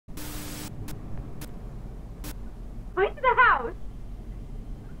Point to the house.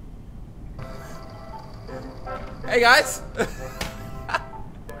 Hey guys.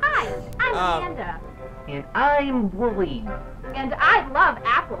 Hi, I'm Amanda. And I'm Wooly. And I love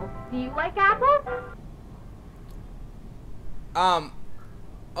apples. Do you like apples?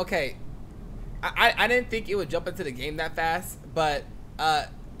 Okay. I didn't think it would jump into the game that fast, but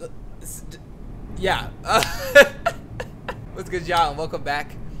yeah. What's good, y'all, and welcome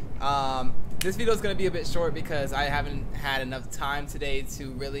back. This video is gonna be a bit short because I haven't had enough time today to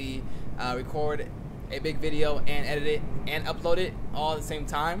really record a big video and edit it and upload it all at the same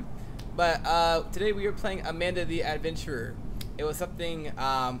time. But today we were playing Amanda the Adventurer. It was something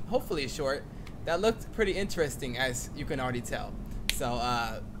hopefully short that looked pretty interesting, as you can already tell. So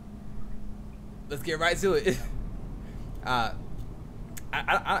let's get right to it. I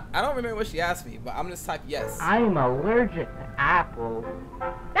don't remember what she asked me, but I'm gonna type yes. I'm allergic to apples.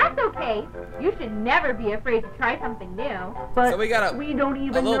 That's okay. You should never be afraid to try something new. But So we got we don't a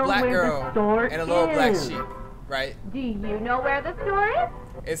even little know black where girl the store and a little black is. sheep, right? Do you know where the store is?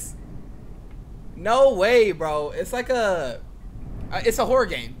 It's no way, bro. It's like it's a horror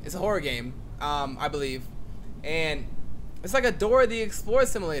game. It's a horror game, I believe, and it's like a Dora the Explorer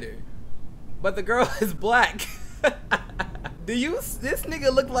simulator, but the girl is black. This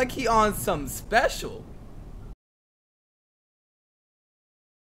nigga look like he on some special?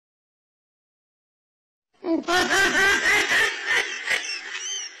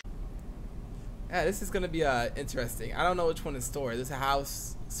 Yeah, this is gonna be interesting. I don't know which one is store. This is a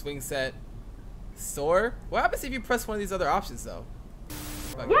house, swing set, store. What happens if you press one of these other options though?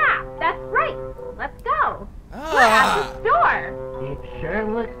 Yeah, that's right. Let's go. Ah. We're at the store. It sure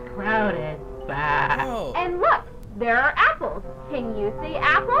looks crowded. Bah. Oh. And look, there are apples. Can you see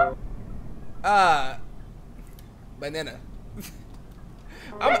apples? Banana.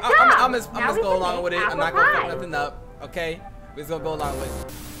 I'm just go along with it. I'm not gonna fuck nothing up. Okay, we're just gonna go along with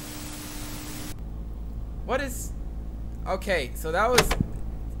it. What is? Okay, so that was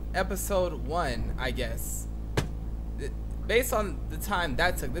episode 1, I guess. Based on the time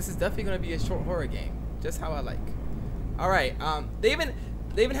that took, this is definitely gonna be a short horror game, just how I like. All right, they even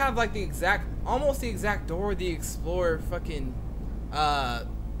have like almost the exact Dora the Explorer fucking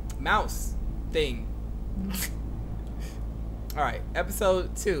mouse thing. All right,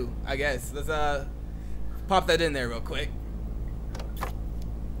 episode 2, I guess. Let's pop that in there real quick.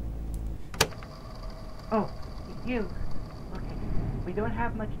 Oh, you. Okay, we don't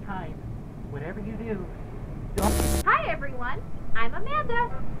have much time. Whatever you do, don't. Hi everyone, I'm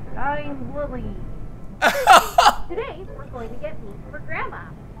Amanda. I'm Wooly. Today we're going to get meat for Grandma.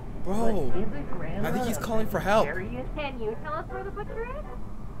 Bro, But isn't Grandma I think he's calling for help. vegetarian? Can you tell us where the butcher is?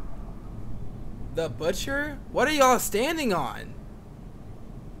 The butcher? What are y'all standing on?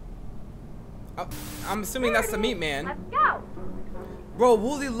 I'm assuming that's the meat man. Let's go. Bro,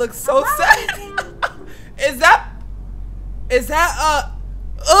 Wooly looks so sad. Is that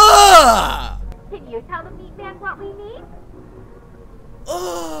Can you tell the meat man what we need?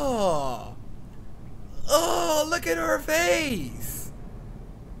 oh, look at her face.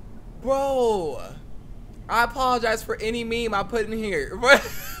 Bro, I apologize for any meme I put in here.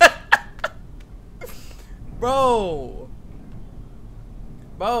 Bro,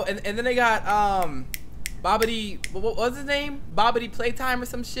 and then they got Bobbity, what was his name? Bobbity Playtime or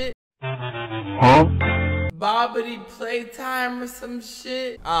some shit? Huh? Bobbity Playtime or some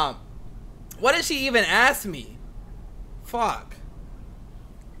shit. What did she even ask me? Fuck.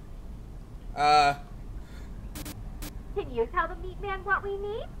 Can you tell the meat man what we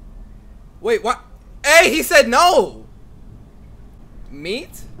need? Wait, what? Hey, he said no.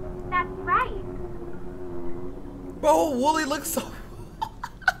 Meat? That's right. Bro, Wooly looks so.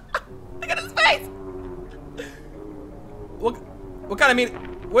 Look at his face. What kind of meat?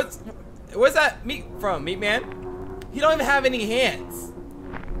 Where's that meat from, meat man? He don't even have any hands.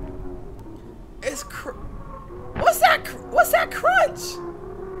 It's what's that crunch?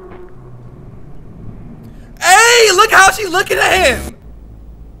 Hey, look how she's looking at him.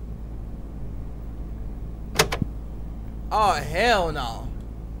 Oh hell no.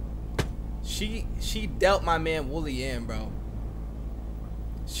 She dealt my man Wooly in, bro.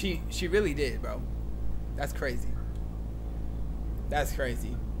 She really did, bro. That's crazy. That's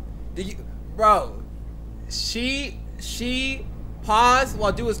crazy. Did you, bro? She paused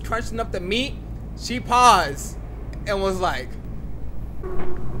while dude was crunching up the meat. She paused and was like,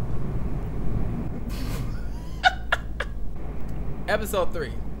 episode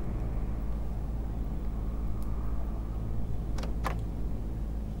 3.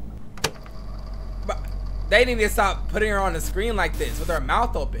 They need to stop putting her on the screen like this with her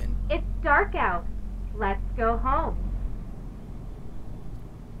mouth open. It's dark out. Let's go home.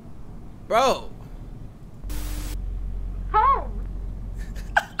 Bro. Home!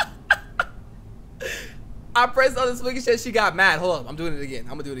 I pressed on the swing and she got mad. Hold on, I'm doing it again.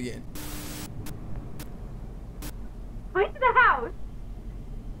 I'm gonna do it again. Point to the house!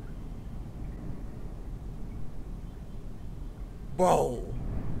 Bro,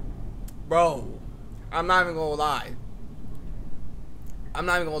 I'm not even gonna lie. I'm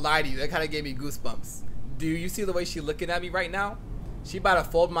not even gonna lie to you. That kind of gave me goosebumps. Do you see the way she's looking at me right now? She about to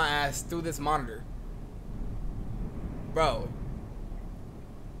fold my ass through this monitor. Bro.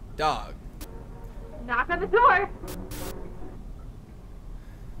 Dog. Knock on the door!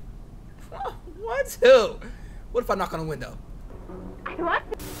 What? Who? What if I knock on a window? I want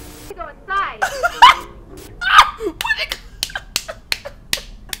to go inside.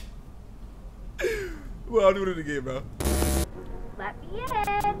 Well, I'll do it again, bro. Let me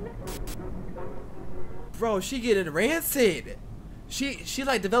in. Bro, she getting rancid. She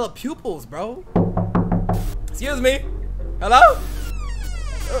like developed pupils, bro. Excuse me. Hello?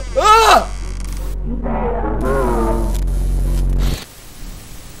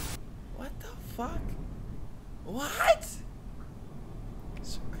 What the fuck? What?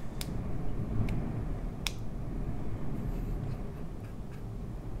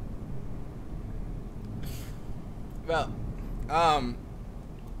 Well,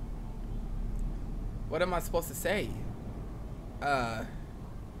 what am I supposed to say?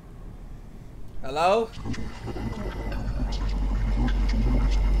 Hello?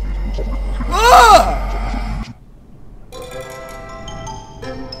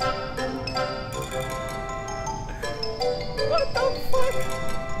 What the fuck?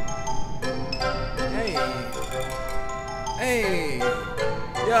 Hey. Hey.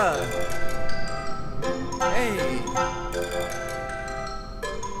 Yeah. Hey.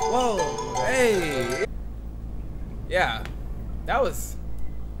 Whoa. Hey. Yeah. That was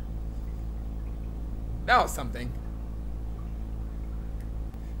something.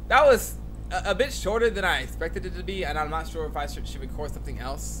 That was a bit shorter than I expected it to be, and I'm not sure if I should record something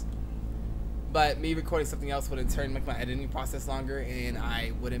else. But me recording something else would in turn make my editing process longer, and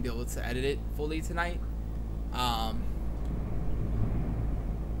I wouldn't be able to edit it fully tonight.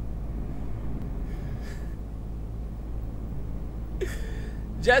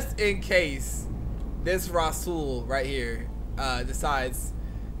 Just in case this Rasul right here decides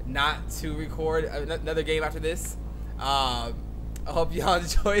not to record another game after this, I hope y'all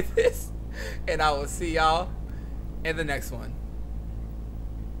enjoyed this, and I will see y'all in the next one.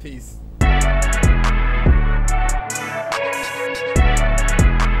 Peace.